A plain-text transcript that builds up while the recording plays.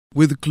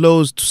With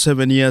close to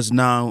 7 years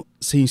now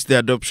since the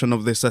adoption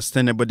of the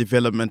Sustainable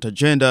Development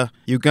Agenda,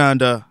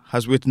 Uganda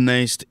has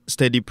witnessed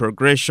steady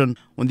progression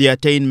on the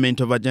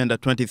attainment of Agenda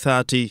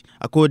 2030,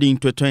 according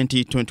to a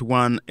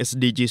 2021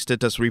 SDG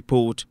status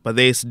report by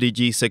the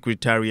SDG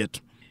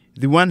secretariat.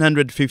 The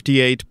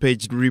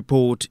 158-page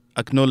report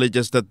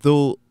acknowledges that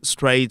though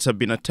strides have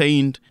been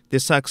attained, the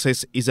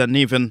success is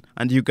uneven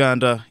and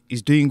Uganda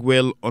is doing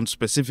well on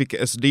specific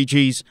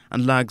SDGs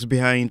and lags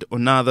behind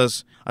on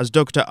others, as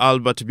Dr.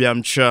 Albert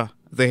Byamcha,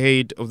 the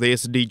head of the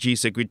SDG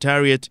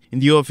secretariat in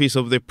the office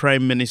of the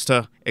Prime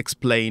Minister,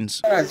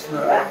 explains. As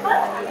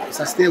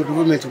sustainable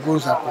development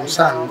goals are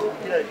concerned,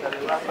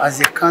 as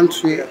a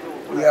country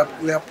we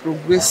are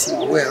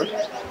progressing well,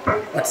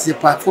 but the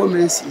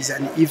performance is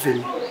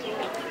uneven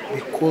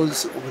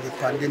because of the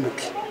pandemic,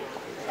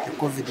 the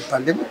COVID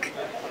pandemic.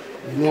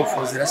 We know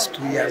for the last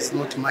 2 years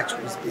not much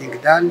was being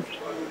done,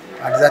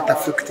 and that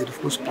affected, of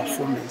course,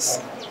 performance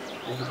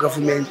of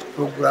government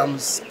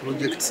programs,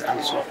 projects,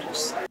 and so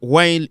forth.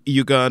 While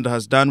Uganda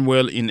has done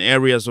well in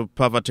areas of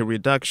poverty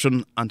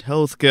reduction and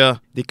healthcare,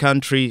 the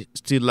country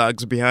still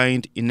lags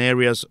behind in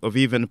areas of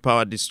even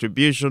power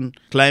distribution,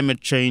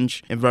 climate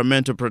change,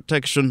 environmental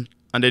protection,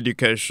 and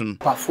education.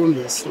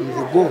 Performance on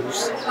the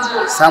goals,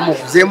 some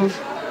of them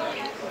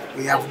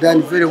we have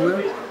done very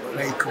well,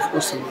 like of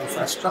course in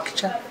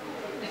infrastructure,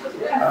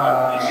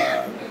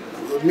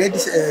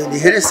 medicine, the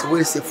health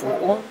policy for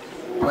all,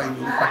 when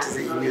you look at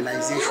the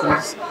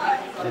immunizations,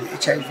 the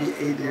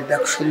HIV/AIDS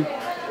reduction,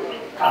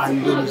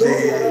 and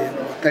the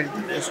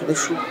mortality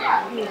resolution,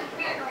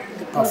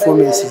 the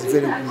performance is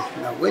very good.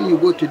 Now when you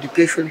go to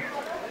education,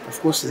 of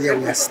course there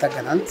we are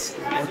stagnant,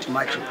 not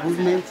much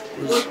improvement,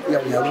 because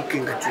here we are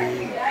looking at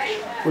the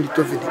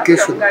quality of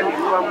education,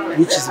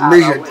 which is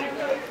measured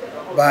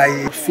by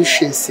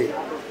efficiency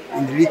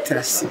in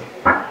literacy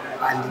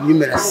and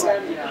numeracy,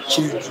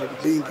 children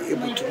being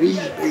able to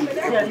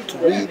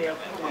read,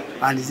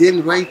 and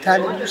then write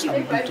and do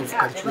some bit of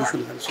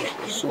calculations and so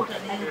forth. So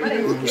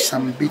there was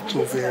some bit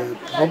of a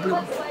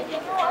problem,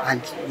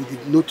 and we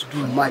did not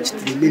do much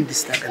to remain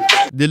stagnant.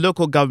 The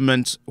local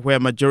governments, where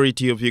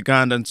majority of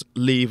Ugandans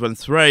live and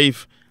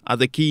thrive, are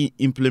the key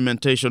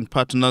implementation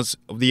partners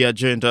of the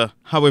agenda.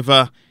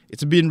 However,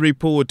 it's been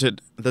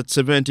reported that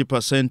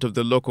 70% of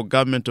the local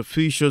government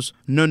officials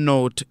know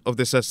note of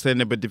the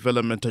Sustainable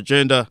Development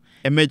Agenda,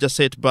 a major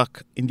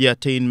setback in the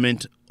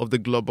attainment of the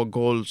global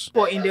goals.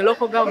 People in the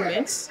local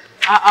governments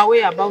are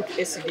aware about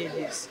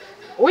SDGs,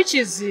 which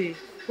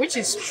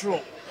is true.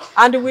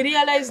 And we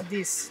realize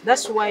this.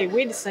 That's why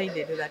we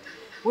decided that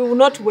we will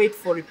not wait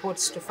for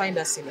reports to find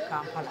us in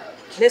Kampala.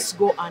 Let's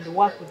go and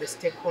work with the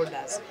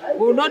stakeholders.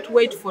 We will not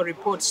wait for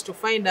reports to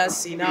find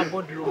us in our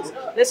boardrooms.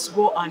 Let's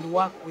go and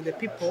work with the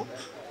people,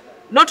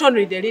 not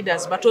only the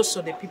leaders, but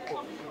also the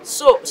people,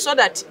 so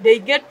that they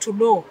get to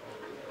know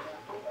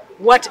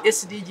what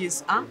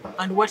SDGs are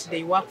and what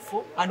they work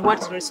for and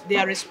what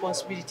their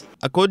responsibility.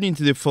 According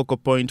to the focal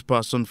point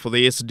person for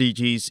the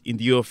SDGs in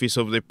the office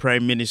of the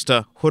Prime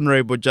Minister,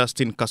 Honorable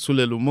Justin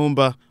Kasule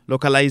Lumumba,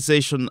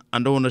 localization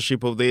and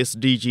ownership of the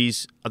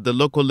SDGs at the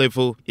local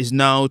level is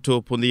now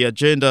top on the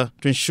agenda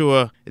to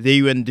ensure the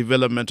UN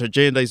Development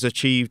Agenda is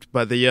achieved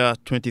by the year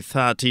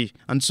 2030.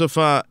 And so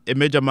far, a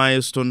major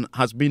milestone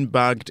has been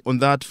bagged on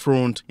that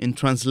front in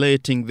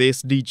translating the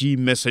SDG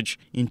message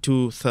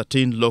into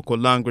 13 local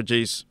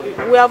languages.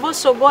 We have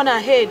also gone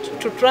ahead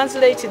to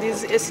translate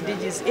these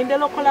SDGs in the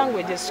local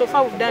languages. So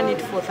far we've done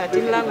it for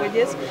 13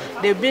 languages.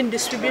 They've been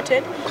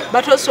distributed,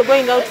 but also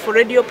going out for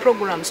radio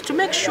programs to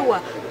make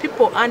sure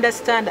people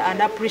understand and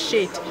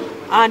appreciate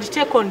and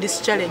take on this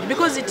challenge,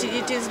 because it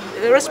is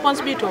the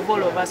responsibility of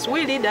all of us,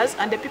 we leaders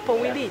and the people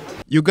we lead.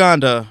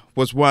 Uganda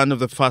was one of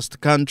the first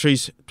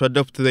countries to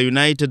adopt the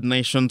United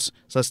Nations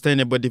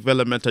Sustainable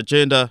Development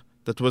Agenda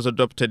that was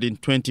adopted in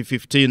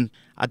 2015.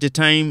 At the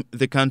time,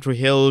 the country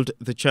held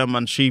the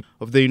chairmanship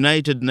of the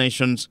United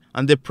Nations,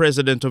 and the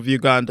President of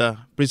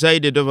Uganda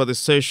presided over the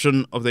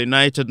session of the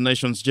United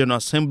Nations General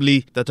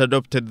Assembly that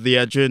adopted the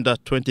Agenda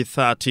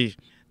 2030.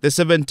 The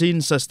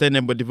 17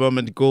 Sustainable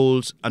Development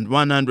Goals and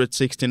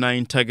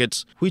 169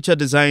 targets, which are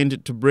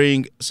designed to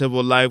bring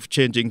several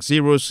life-changing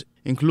zeros,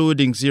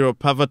 including zero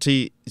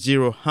poverty,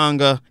 zero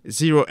hunger,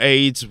 zero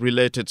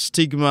AIDS-related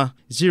stigma,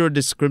 zero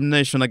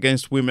discrimination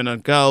against women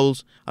and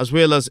girls, as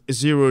well as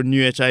zero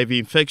new HIV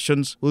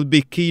infections, will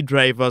be key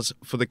drivers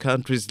for the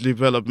country's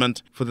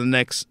development for the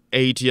next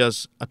 8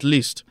 years at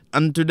least.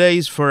 And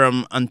today's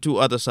forum and two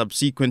other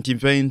subsequent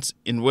events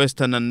in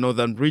western and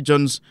northern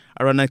regions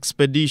are an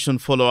expedition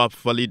follow-up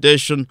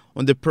validation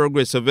on the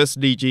progress of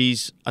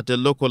SDGs at a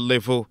local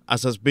level,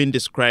 as has been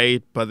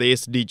described by the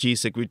SDG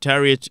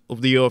Secretariat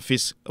of the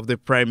Office of the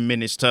Prime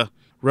Minister.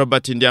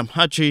 Robert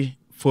Ndiamhachi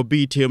for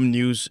BTM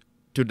News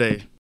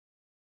Today.